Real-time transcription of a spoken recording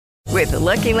With the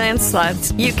Lucky Land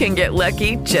Slots, you can get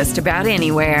lucky just about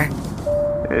anywhere.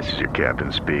 This is your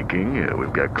captain speaking.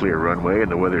 We've got clear runway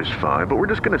and the weather's fine, but we're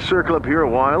just going to circle up here a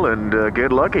while and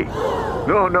get lucky.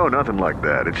 No, nothing like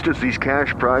that. It's just these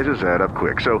cash prizes add up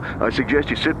quick. So I suggest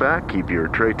you sit back, keep your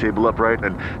tray table upright,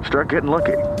 and start getting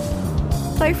lucky.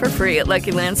 Play for free at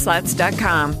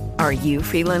LuckyLandSlots.com. Are you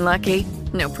feeling lucky?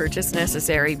 No purchase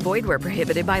necessary. Void where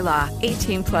prohibited by law.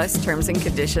 18 plus terms and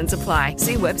conditions apply.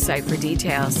 See website for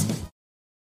details.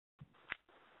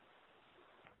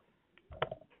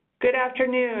 Good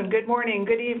afternoon, good morning,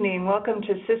 good evening. Welcome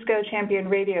to Cisco Champion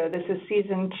Radio. This is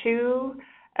Season 2,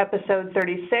 Episode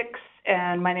 36,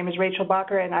 and my name is Rachel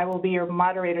Bacher, and I will be your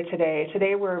moderator today.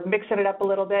 Today we're mixing it up a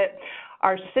little bit.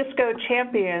 Our Cisco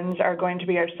Champions are going to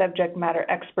be our subject matter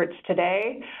experts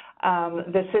today.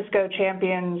 The Cisco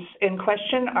Champions in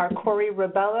question are Corey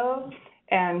Rebello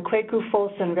and Kweku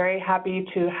Folson. Very happy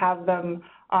to have them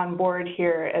on board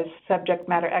here as subject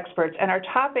matter experts. And our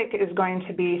topic is going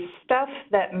to be stuff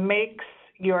that makes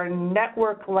your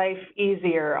network life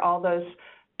easier, all those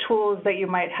tools that you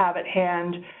might have at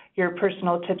hand, your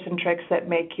personal tips and tricks that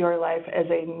make your life as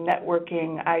a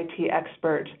networking IT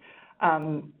expert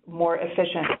more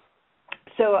efficient.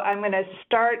 So I'm going to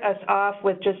start us off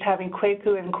with just having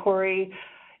Kweku and Corey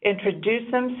introduce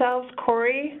themselves.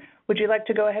 Corey, would you like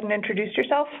to go ahead and introduce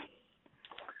yourself?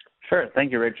 Sure.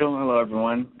 Thank you, Rachel. Hello,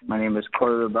 everyone. My name is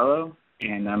Corey Rebello,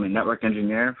 and I'm a network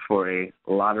engineer for a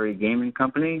lottery gaming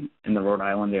company in the Rhode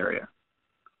Island area.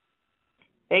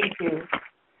 Thank you.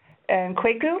 And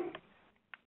Kweku?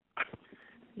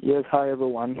 Yes, hi,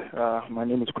 everyone. My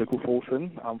name is Kweku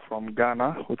Folson. I'm from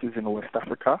Ghana, which is in West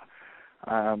Africa.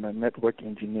 I'm a network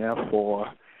engineer for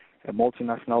a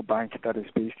multinational bank that is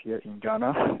based here in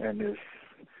Ghana and is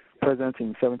present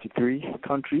in 73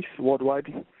 countries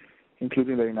worldwide,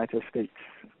 including the United States.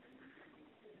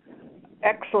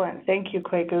 Excellent. Thank you,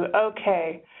 Kweku.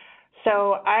 Okay.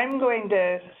 So I'm going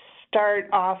to start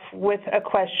off with a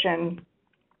question.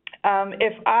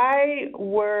 If I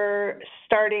were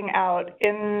starting out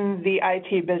in the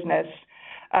IT business,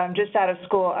 just out of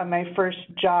school on my first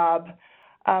job,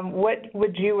 what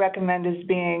would you recommend as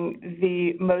being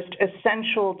the most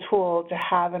essential tool to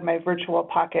have in my virtual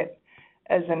pocket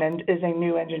as a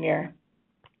new engineer?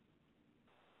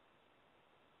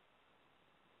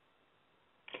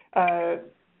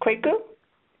 Kweku?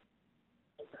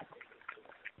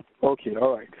 Okay,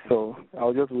 all right. So I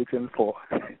was just waiting for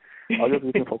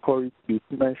Corey to be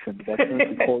mentioned, but since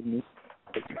he called me,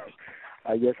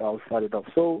 I guess I'll start it off.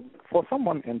 So for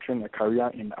someone entering a career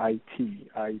in IT,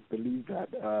 I believe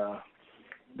that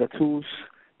the tools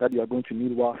that you are going to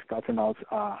need while starting out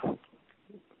are,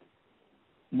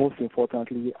 most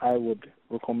importantly, I would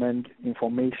recommend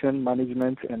information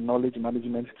management and knowledge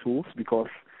management tools, because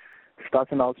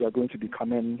starting out, you're going to be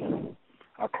coming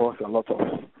across a lot of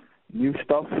new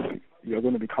stuff. You're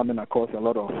going to be coming across a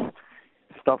lot of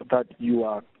stuff that you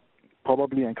are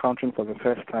probably encountering for the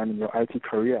first time in your IT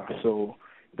career. So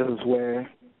this is where,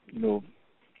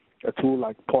 a tool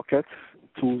like Pocket,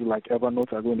 tools like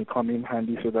Evernote are going to come in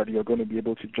handy, so that you're going to be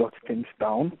able to jot things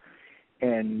down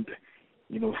and,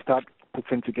 start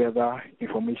putting together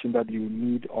information that you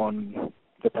need on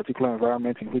the particular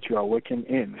environment in which you are working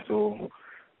in. So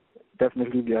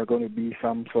definitely there are going to be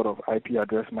some sort of IP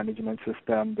address management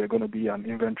system. There are going to be an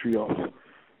inventory of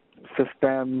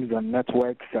systems and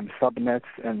networks and subnets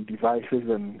and devices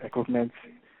and equipment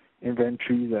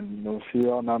inventories and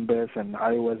serial numbers and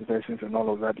iOS versions and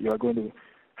all of that. You are going to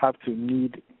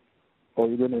need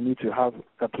to have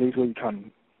a place where you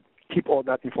can keep all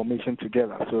that information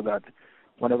together, so that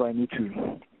whenever I need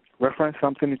to reference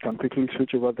something, you can quickly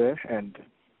switch over there and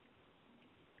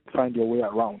find your way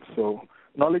around. So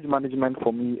knowledge management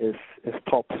for me is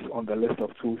tops on the list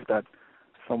of tools that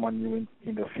someone new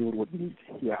in the field would need.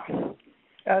 Yeah.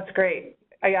 That's great.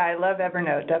 Yeah, I love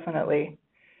Evernote, definitely.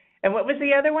 And what was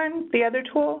the other one, the other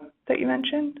tool that you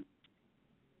mentioned?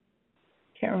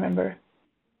 Can't remember.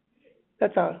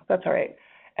 That's all right.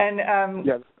 And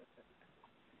yeah.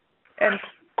 And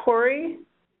Corey?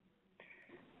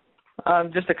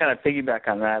 Just to kind of piggyback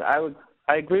on that,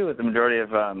 I agree with the majority of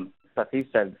stuff he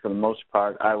said. For the most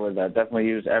part, I would definitely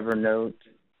use Evernote.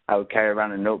 I would carry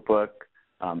around a notebook.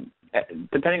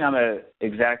 Depending on the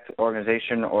exact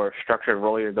organization or structured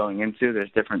role you're going into,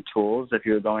 there's different tools. If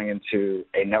you're going into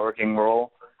a networking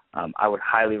role, I would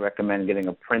highly recommend getting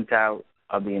a printout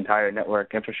of the entire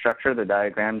network infrastructure, the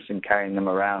diagrams, and carrying them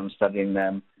around, studying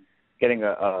them, getting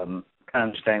a kind of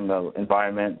understanding the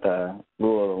environment, the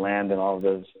rule of the land, and all of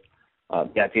those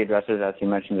the IP addresses, as you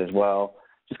mentioned as well.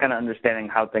 Just kind of understanding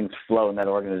how things flow in that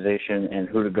organization and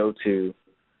who to go to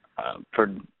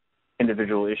for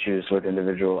individual issues with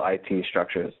individual IT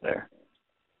structures there.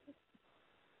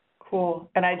 Cool.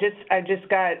 And I just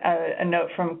got a note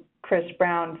from Chris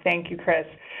Brown. Thank you, Chris.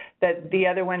 That the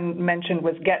other one mentioned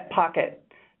was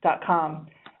getpocket.com,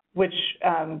 which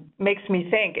makes me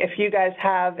think if you guys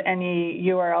have any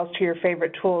URLs to your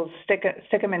favorite tools, stick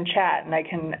them in chat, and I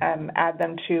can add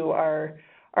them to our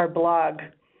blog,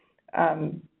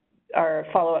 our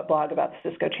follow-up blog about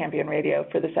Cisco Champion Radio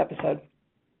for this episode.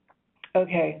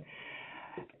 Okay.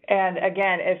 And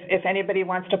again, if anybody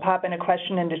wants to pop in a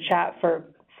question into chat for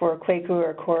Kwaku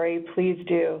or Corey, please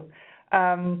do.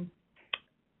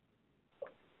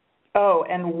 Oh,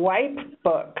 and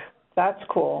Wipebook, that's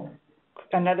cool.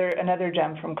 Another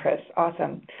gem from Chris.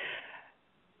 Awesome.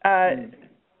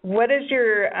 What is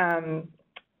your?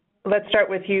 Let's start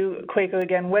with you, Kwaku,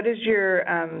 again. What is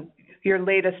your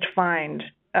latest find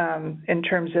in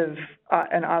terms of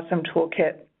an awesome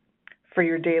toolkit for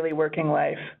your daily working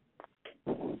life?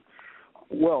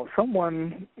 Well,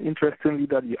 someone, interestingly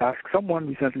that you asked, someone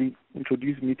recently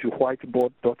introduced me to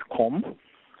whiteboard.com.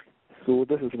 So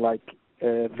this is like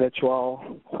a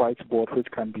virtual whiteboard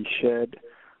which can be shared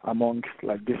amongst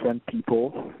like different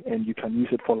people, and you can use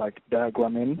it for like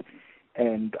diagramming,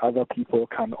 and other people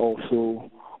can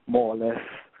also more or less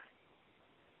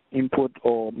input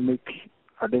or make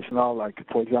additional, like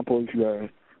for example, if you are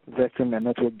vetting a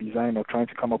network design or trying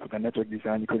to come up with a network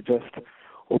design, you could just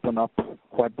open up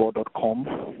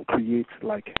whiteboard.com, create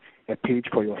like a page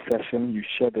for your session, you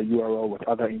share the URL with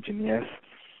other engineers,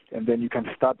 and then you can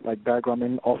start like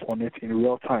diagramming off on it in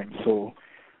real time. So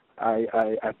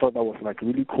I thought that was like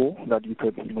really cool that you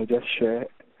could, just share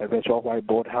a virtual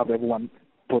whiteboard, have everyone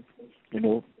put,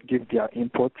 give their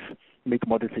inputs, make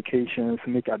modifications,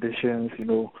 make additions,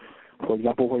 for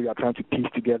example, where you are trying to piece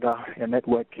together a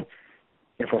network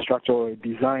infrastructure or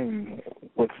design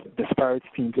with disparate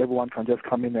teams, everyone can just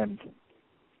come in and,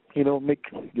 make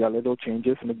their little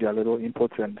changes, make their little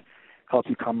inputs, and help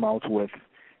you come out with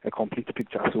a complete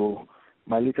picture. So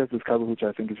my latest discovery, which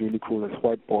I think is really cool, is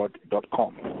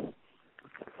whiteboard.com.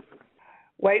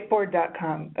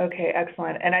 Whiteboard.com. Okay,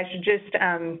 excellent. And I should just,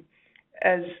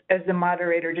 as the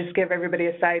moderator, just give everybody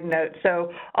a side note.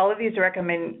 So all of these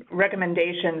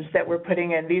recommendations that we're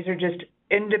putting in, these are just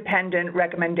independent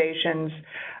recommendations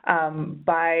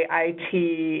by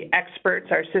IT experts,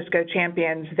 our Cisco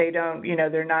champions. They don't,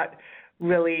 they're not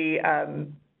really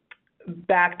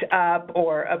backed up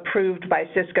or approved by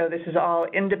Cisco. This is all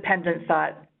independent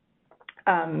thought,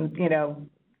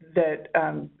 that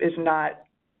is not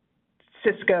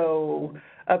Cisco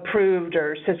approved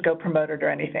or Cisco promoted or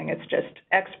anything. It's just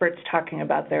experts talking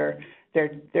about their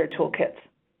toolkits.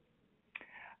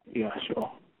 Yeah,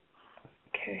 sure.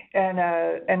 Okay,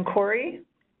 and Corey?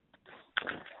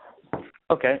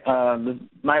 Okay,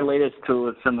 my latest tool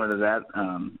is similar to that.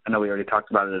 I know we already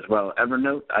talked about it as well.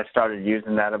 Evernote, I started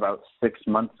using that about 6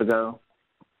 months ago.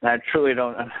 And I truly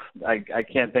I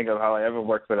can't think of how I ever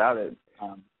worked without it.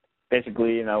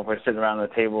 Basically, if we're sitting around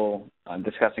the table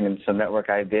discussing some network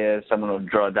ideas, someone will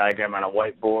draw a diagram on a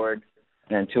whiteboard,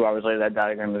 and then 2 hours later that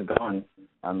diagram is gone.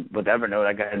 With Evernote,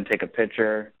 I go ahead and take a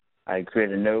picture, I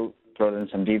create a note, throw in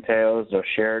some details, or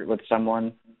share it with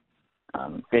someone.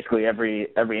 Basically, every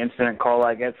incident call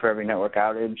I get for every network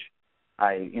outage,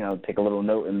 I take a little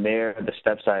note in there, the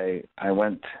steps I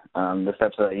went, the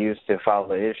steps that I used to follow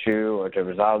the issue or to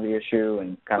resolve the issue,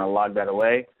 and kind of log that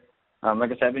away.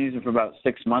 Like I said, I've been using it for about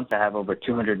 6 months. I have over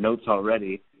 200 notes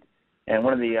already. And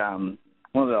one of the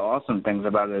awesome things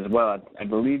about it as well, I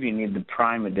believe you need the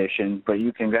Prime edition, but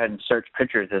you can go ahead and search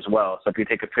pictures as well. So if you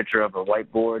take a picture of a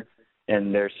whiteboard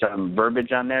and there's some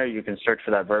verbiage on there, you can search for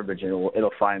that verbiage and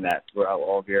it'll find that throughout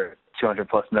all of your 200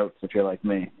 plus notes if you're like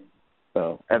me.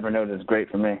 So Evernote is great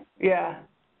for me. Yeah.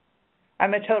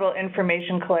 I'm a total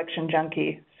information collection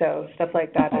junkie, so stuff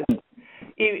like that is,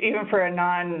 even for a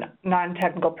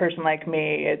non-technical person like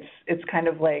me, it's kind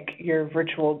of like your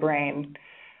virtual brain,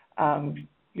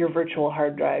 your virtual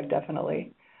hard drive,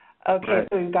 definitely. Okay, right.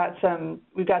 So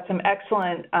we've got some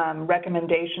excellent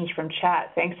recommendations from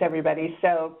chat. Thanks, everybody.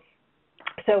 So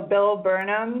Bill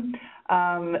Burnham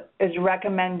is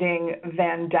recommending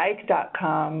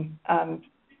VanDyke.com.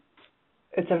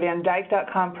 It's a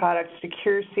VanDyke.com product,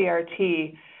 Secure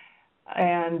CRT,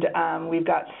 and we've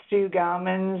got Stu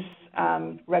Gaumans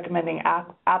recommending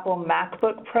Apple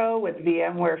MacBook Pro with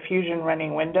VMware Fusion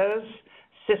running Windows,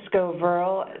 Cisco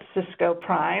Virl, Cisco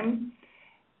Prime.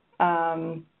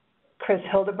 Chris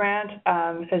Hildebrandt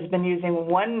has been using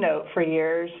OneNote for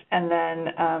years, and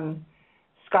then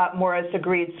Scott Morris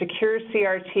agreed, Secure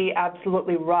CRT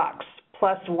absolutely rocks.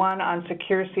 +1 on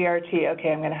Secure CRT.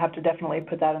 Okay, I'm going to have to definitely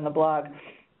put that in the blog.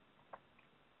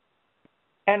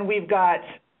 And we've got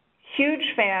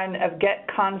huge fan of Get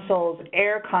Console's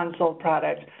Air Console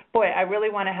product. Boy, I really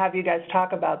want to have you guys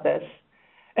talk about this.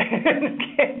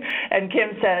 And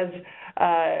Kim says,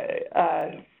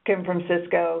 Kim from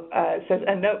Cisco says,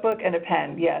 a notebook and a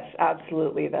pen. Yes,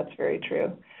 absolutely. That's very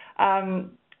true.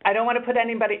 I don't want to put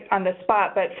anybody on the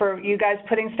spot, but for you guys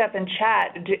putting stuff in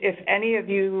chat, if any of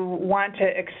you want to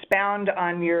expound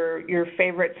on your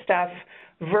favorite stuff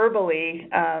verbally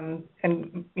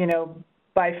and, you know,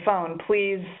 by phone,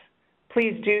 please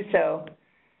do so.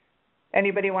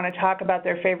 Anybody want to talk about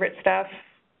their favorite stuff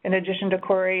in addition to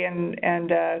Corey and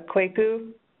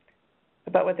Kweku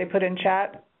about what they put in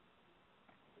chat?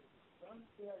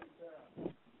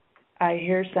 I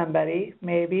hear somebody,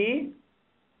 maybe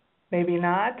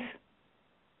not.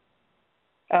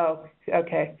 Oh,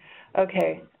 okay.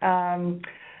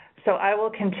 So I will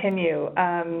continue.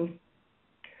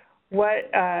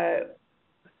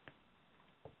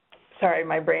 Sorry,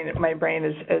 my brain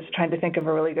is trying to think of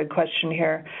a really good question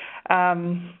here.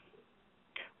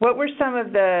 What were some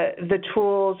of the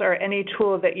tools or any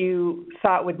tool that you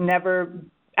thought would never,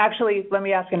 actually, let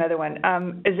me ask another one.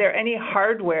 Is there any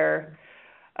hardware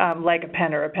like a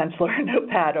pen or a pencil or a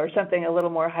notepad or something a little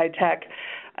more high tech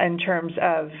in terms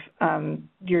of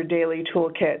your daily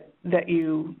toolkit that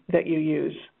you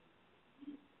use?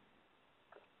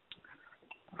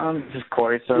 This is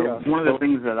Corey. So one of the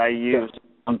things that I use,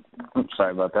 I'm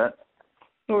sorry about that.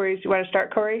 No worries. You want to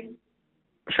start, Corey?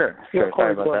 Sure.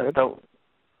 Sorry about that.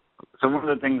 So one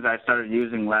of the things I started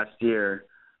using last year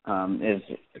is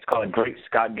it's called a Great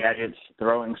Scott Gadgets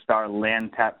Throwing Star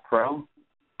Land Tap Pro.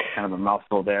 Kind of a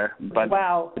mouthful there, but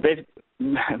wow.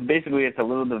 Basically it's a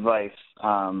little device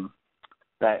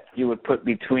that you would put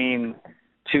between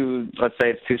two, let's say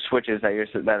it's two switches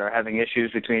that are having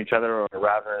issues between each other, or a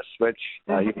router and a switch.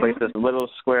 You place this little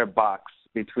square box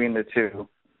between the two,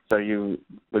 so you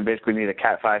would basically need a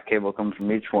Cat5 cable coming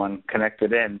from each one, connect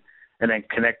it in, and then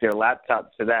connect your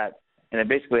laptop to that, and it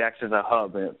basically acts as a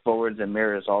hub, and it forwards and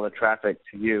mirrors all the traffic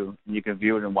to you, and you can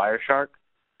view it in Wireshark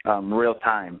real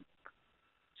time.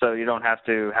 So you don't have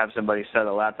to have somebody set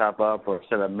a laptop up or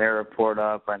set a mirror port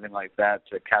up or anything like that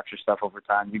to capture stuff over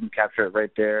time. You can capture it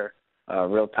right there,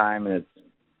 real time, and it's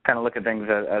kind of look at things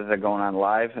as they're going on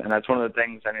live. And that's one of the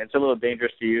things, I mean, it's a little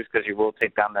dangerous to use because you will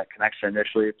take down that connection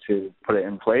initially to put it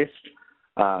in place.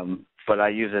 But I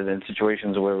use it in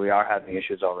situations where we are having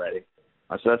issues already.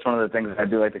 So that's one of the things that I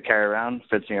do like to carry around,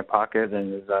 fits in your pocket,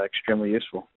 and is extremely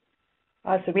useful.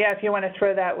 Awesome. Yeah, if you want to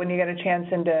throw that when you get a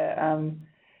chance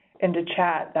into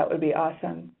chat, that would be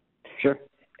awesome. Sure.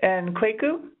 And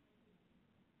Kweku?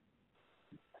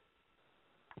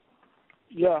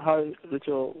 Yeah, hi,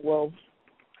 Rachel. Well,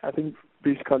 I think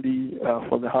basically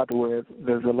for the hardware,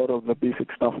 there's a lot of the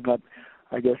basic stuff that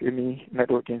I guess any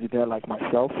network engineer like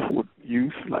myself would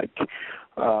use, like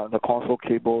the console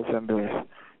cables and the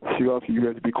serial to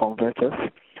USB converters.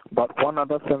 But one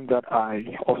other thing that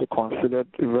I also considered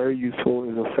very useful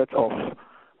is a set of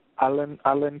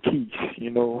Allen keys.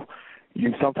 You know,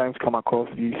 you sometimes come across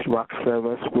these rack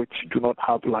servers which do not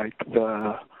have like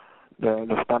the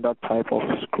standard type of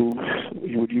screws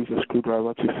you would use a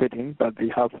screwdriver to fit in, but they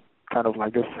have kind of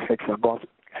like this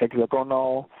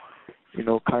hexagonal, you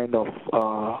know, kind of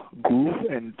groove,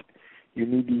 and you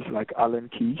need these like Allen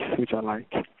keys which are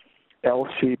like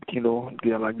L-shaped. You know, they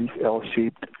are like these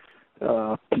L-shaped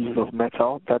pieces of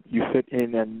metal that you fit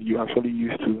in and you actually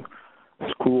use to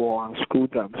screw or unscrew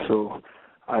them. So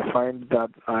I find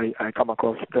that I come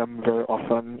across them very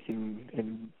often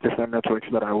in different networks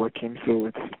that I work in. So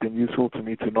it's been useful to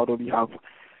me to not only have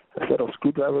a set of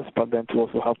screwdrivers, but then to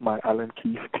also have my Allen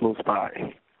keys close by.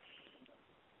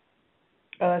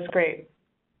 Oh, that's great.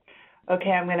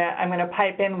 Okay, I'm gonna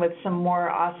pipe in with some more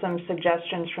awesome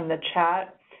suggestions from the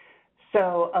chat.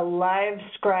 So a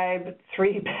LiveScribe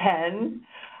 3 pen,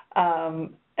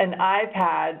 an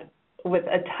iPad with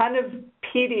a ton of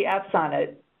PDFs on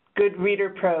it.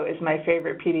 GoodReader Pro is my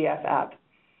favorite PDF app.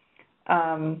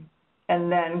 And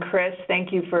then Chris,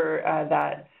 thank you for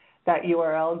that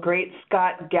URL,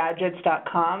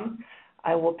 greatscottgadgets.com.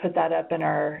 I will put that up in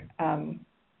our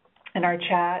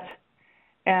chat.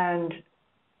 And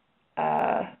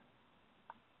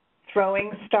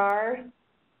Throwing Star,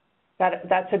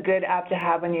 that's a good app to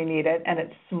have when you need it, and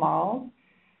it's small.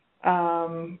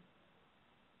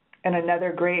 And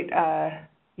another great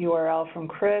URL from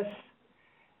Chris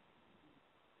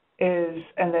is,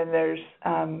 and then there's,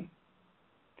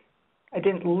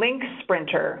 Link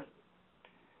Sprinter.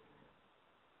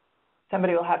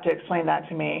 Somebody will have to explain that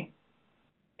to me.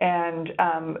 And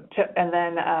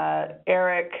then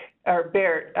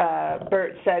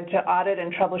Bert said, to audit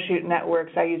and troubleshoot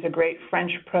networks, I use a great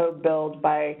French probe build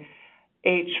by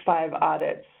H5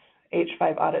 Audits,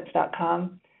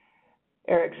 h5audits.com.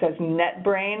 Eric says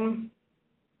NetBrain.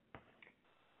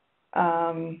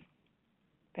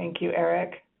 Thank you,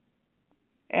 Eric.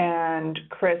 And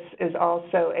Chris is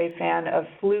also a fan of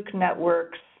Fluke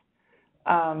Networks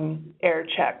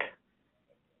AirCheck.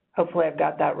 Hopefully I've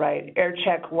got that right.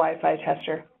 AirCheck Wi-Fi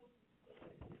tester.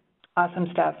 Awesome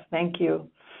stuff. Thank you.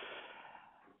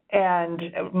 And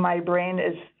my brain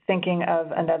is thinking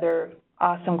of another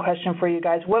awesome question for you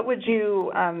guys. What would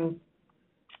you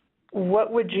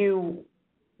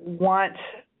want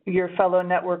your fellow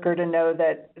networker to know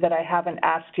that I haven't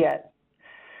asked yet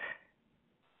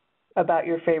about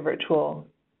your favorite tool?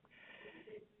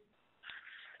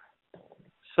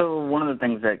 So one of the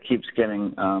things that keeps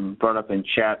getting brought up in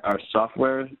chat are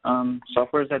softwares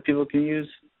that people can use.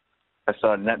 I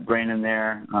saw NetBrain in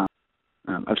there.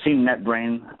 I've seen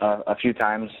NetBrain a few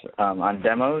times on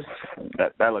demos.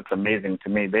 That looks amazing to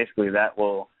me. Basically, that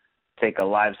will take a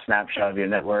live snapshot of your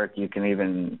network. You can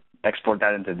even export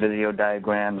that into video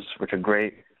diagrams, which are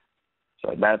great.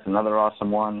 So that's another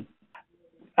awesome one.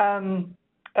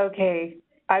 Okay,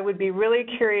 I would be really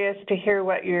curious to hear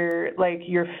what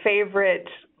your favorite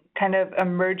kind of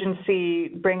emergency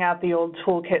bring out the old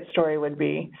toolkit story would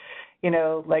be. You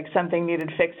know, like something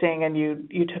needed fixing and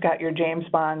you took out your James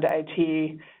Bond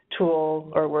IT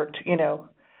tool or worked, you know,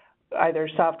 either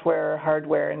software or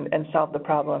hardware and solved the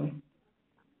problem.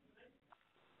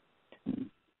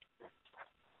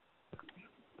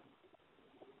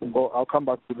 Well, I'll come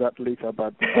back to that later,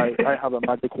 but I have a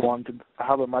magic wand. I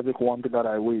have a magic wand that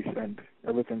I wave, and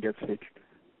everything gets fixed.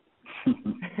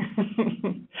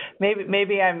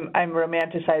 maybe I'm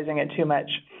romanticizing it too much.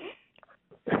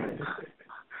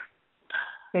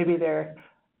 Maybe they're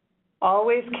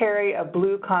always carry a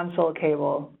blue console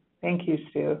cable. Thank you,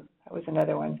 Stu. That was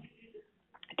another one.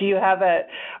 Do you have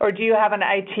an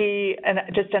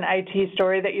IT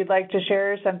story that you'd like to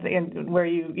share? Something where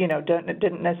you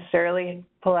didn't necessarily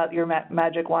pull out your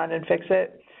magic wand and fix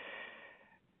it?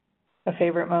 A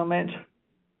favorite moment,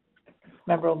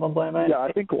 memorable moment. Yeah,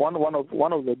 I think one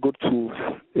of the good tools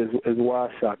is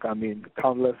Wireshark. I mean,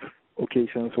 countless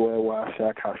occasions where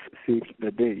Wireshark has saved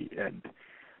the day, and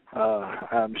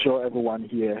I'm sure everyone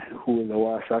here who is a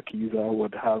Wireshark user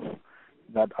would have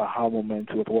that aha moment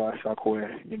with Wireshark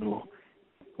where, you know,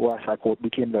 Wireshark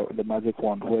became the magic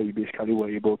wand where you basically were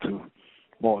able to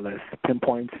more or less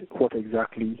pinpoint what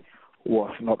exactly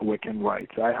was not working right.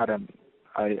 So I had an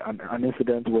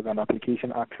incident with an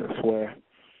application access where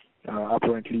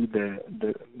apparently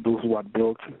those who had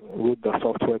wrote the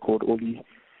software code only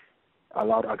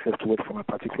allowed access to it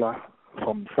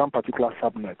from some particular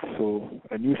subnet. So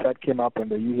a new site came up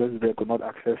and the users there could not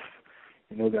access,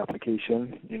 you know, the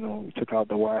application. You know, we took out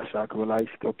the Wireshark,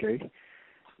 realized, okay,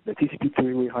 the TCP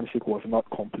three-way handshake was not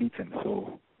completing.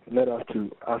 So led us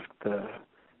to ask the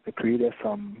creators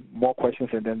some more questions,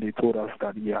 and then they told us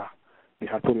that, yeah, they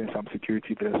had put in some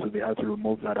security there, so they had to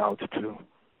remove that out to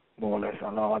more or less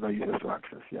allow other users to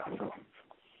access. Yeah, so.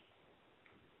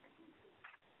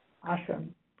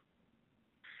 Awesome.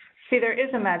 See, there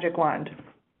is a magic wand.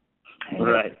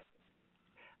 Right.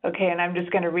 Okay, and I'm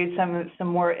just going to read some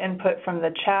more input from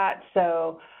the chat.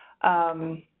 So,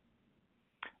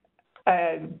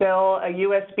 Bill, a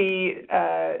USB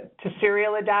to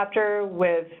serial adapter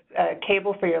with a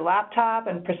cable for your laptop,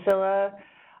 and Priscilla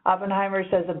Oppenheimer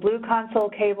says a blue console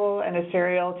cable and a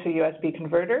serial to USB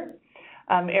converter.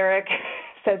 Eric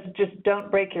says just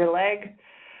don't break your leg.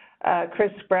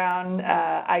 Chris Brown,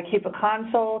 I keep a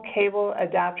console cable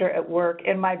adapter at work,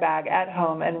 in my bag, at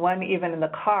home, and one even in the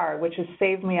car, which has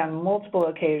saved me on multiple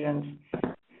occasions.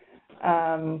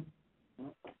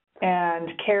 And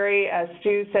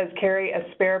Stu says carry a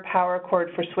spare power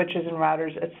cord for switches and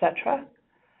routers, etc.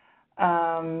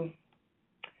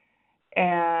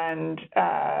 And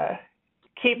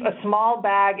keep a small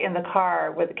bag in the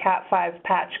car with a Cat5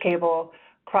 patch cable,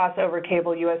 crossover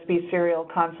cable, USB serial,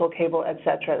 console cable,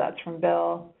 etc. That's from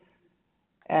Bill.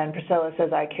 And Priscilla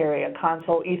says, I carry a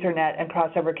console, Ethernet, and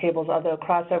crossover cables, although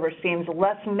crossover seems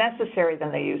less necessary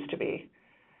than they used to be.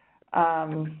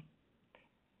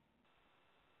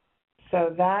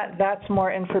 So that's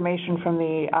more information from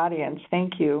the audience.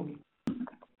 Thank you.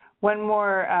 One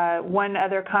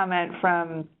other comment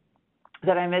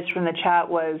that I missed from the chat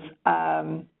was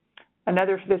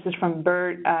this is from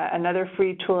Bert. Another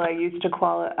free tool I used to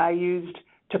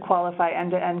qualify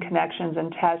end-to-end connections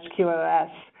and test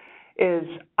QoS is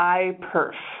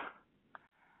iPerf.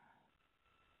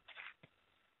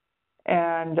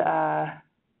 And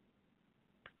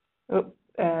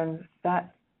And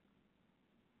that.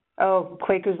 Oh,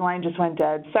 Kwaku's line just went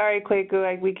dead. Sorry,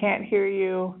 Kwaku, we can't hear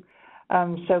you.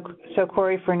 So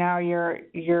Corey, for now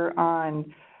you're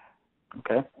on.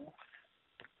 Okay.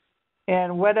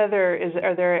 And what other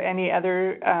are there any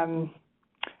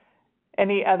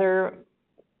other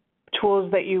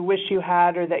tools that you wish you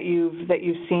had or that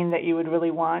you've seen that you would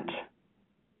really want?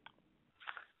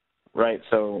 Right.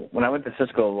 So when I went to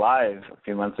Cisco Live a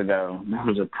few months ago, there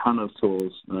was a ton of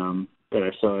tools that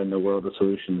I saw in the world of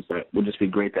solutions that would just be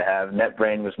great to have.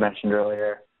 NetBrain was mentioned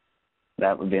earlier.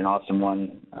 That would be an awesome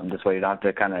one. This way you don't have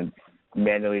to kind of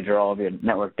manually draw all of your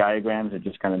network diagrams. It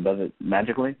just kind of does it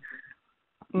magically.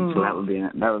 Mm-hmm. So that would be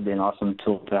an awesome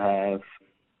tool to have.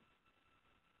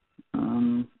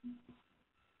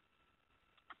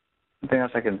 Anything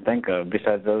else I can think of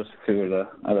besides those two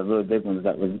are the really big ones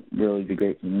that would really be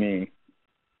great for me.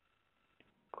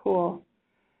 Cool.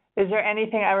 Is there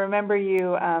anything? I remember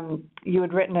you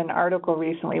had written an article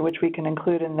recently, which we can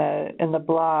include in the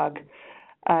blog,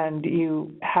 and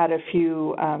you had a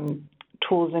few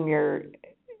tools in your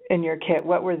kit.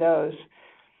 What were those?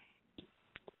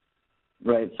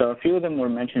 Right. So a few of them were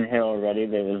mentioned here already.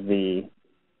 There was the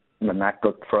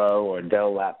MacBook Pro or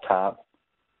Dell laptop.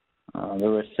 There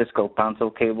were Cisco console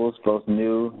cables, both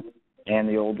new and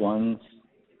the old ones.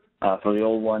 For the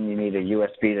old one, you need a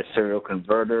USB to serial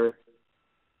converter.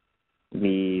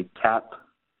 The tap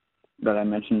that I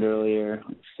mentioned earlier.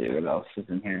 Let's see what else is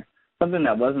in here. Something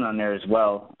that wasn't on there as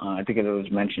well. I think it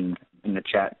was mentioned in the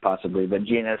chat possibly, but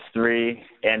GNS3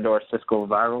 and/or Cisco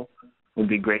Viral would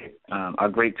be great. Are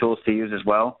great tools to use as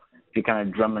well. If you're kind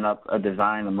of drumming up a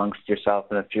design amongst yourself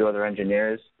and a few other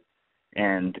engineers,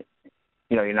 and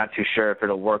you're not too sure if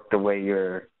it'll work the way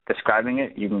you're describing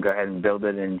it, you can go ahead and build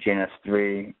it in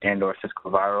GNS3 and/or Cisco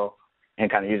Viral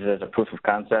and kind of use it as a proof of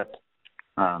concept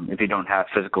if you don't have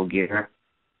physical gear.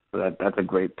 So that's a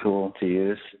great tool to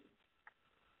use.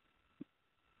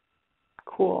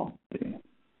 Cool. Yeah.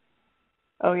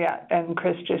 Oh, yeah, and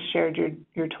Chris just shared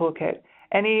your toolkit.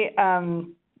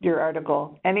 Your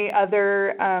article. Any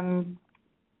other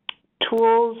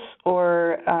tools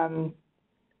or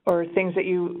things that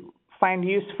you find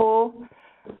useful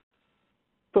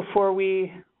before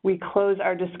we close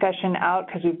our discussion out,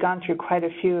 because we've gone through quite a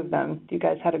few of them. You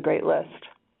guys had a great list.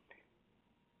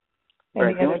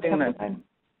 Right. The only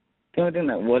thing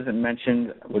that wasn't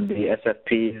mentioned would be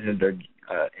SFPs and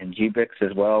GBICs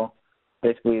as well.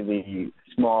 Basically the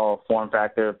small form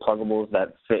factor pluggables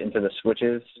that fit into the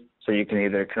switches, so you can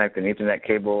either connect an Ethernet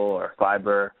cable or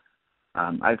fiber.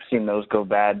 I've seen those go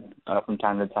bad from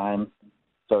time to time.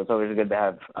 So it's always good to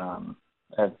have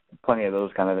plenty of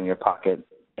those kind of in your pocket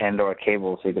and/or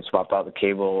cable, so you could swap out the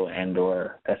cable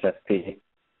and/or SFP.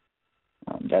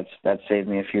 That saved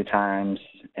me a few times.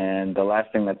 And the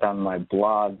last thing that's on my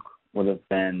blog would have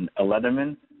been a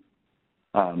Leatherman.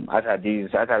 I've had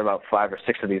about 5 or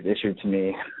 6 of these issued to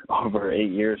me over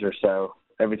 8 years or so.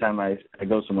 Every time I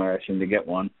go somewhere, I seem to get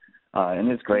one. And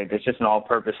it's great. It's just an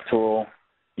all-purpose tool.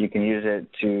 You can use it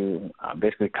to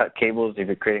basically cut cables if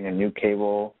you're creating a new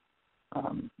cable.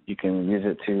 You can use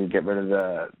it to get rid of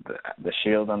the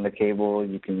shield on the cable.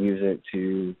 You can use it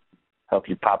to help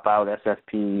you pop out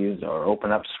SFPs or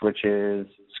open up switches,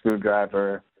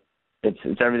 screwdriver.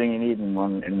 It's everything you need in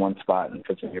one spot and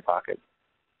fits in your pocket.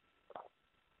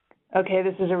 Okay,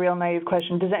 this is a real naive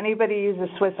question. Does anybody use a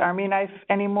Swiss Army knife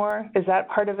anymore? Is that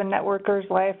part of a networker's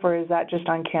life, or is that just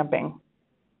on camping?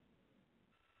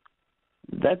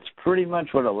 That's pretty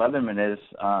much what a Leatherman is.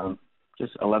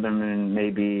 Just a Leatherman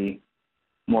may be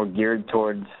more geared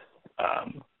towards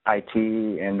IT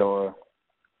and/or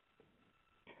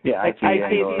IT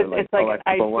and/or like it's like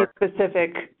electrical an work.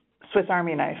 IT-specific Swiss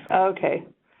Army knife. Okay.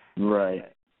 Right.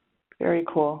 Very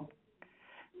cool.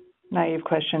 Naive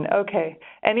question. Okay.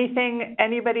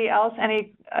 Anybody else?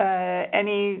 Any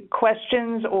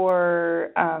questions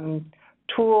or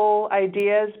tool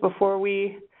ideas before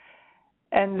we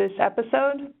end this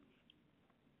episode?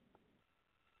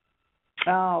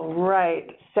 All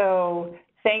right. So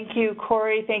thank you,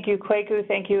 Corey. Thank you, Kwaku.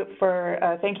 Thank you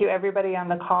everybody on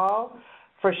the call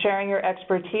for sharing your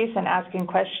expertise and asking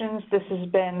questions. This has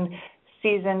been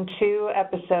Season 2,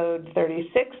 Episode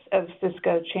 36 of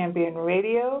Cisco Champion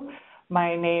Radio.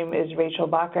 My name is Rachel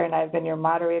Bacher, and I've been your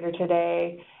moderator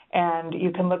today. And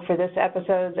you can look for this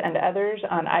episode and others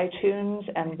on iTunes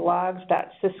and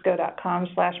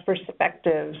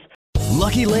blogs.cisco.com/perspectives.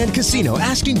 Lucky Land Casino,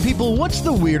 asking people, what's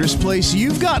the weirdest place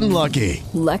you've gotten lucky?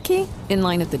 Lucky? In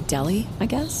line at the deli, I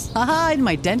guess? Aha, in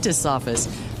my dentist's office.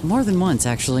 More than once,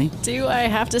 actually. Do I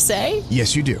have to say?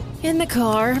 Yes, you do. In the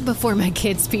car before my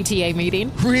kids' PTA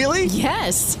meeting. Really?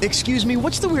 Yes. Excuse me,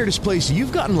 what's the weirdest place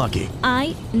you've gotten lucky?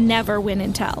 I never win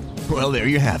and tell. Well, there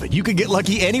you have it. You can get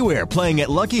lucky anywhere, playing at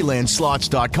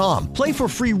LuckyLandSlots.com. Play for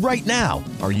free right now.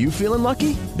 Are you feeling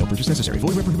lucky? No purchase necessary. Void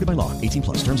where prohibited by law. 18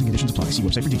 plus. Terms and conditions apply. See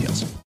website for details.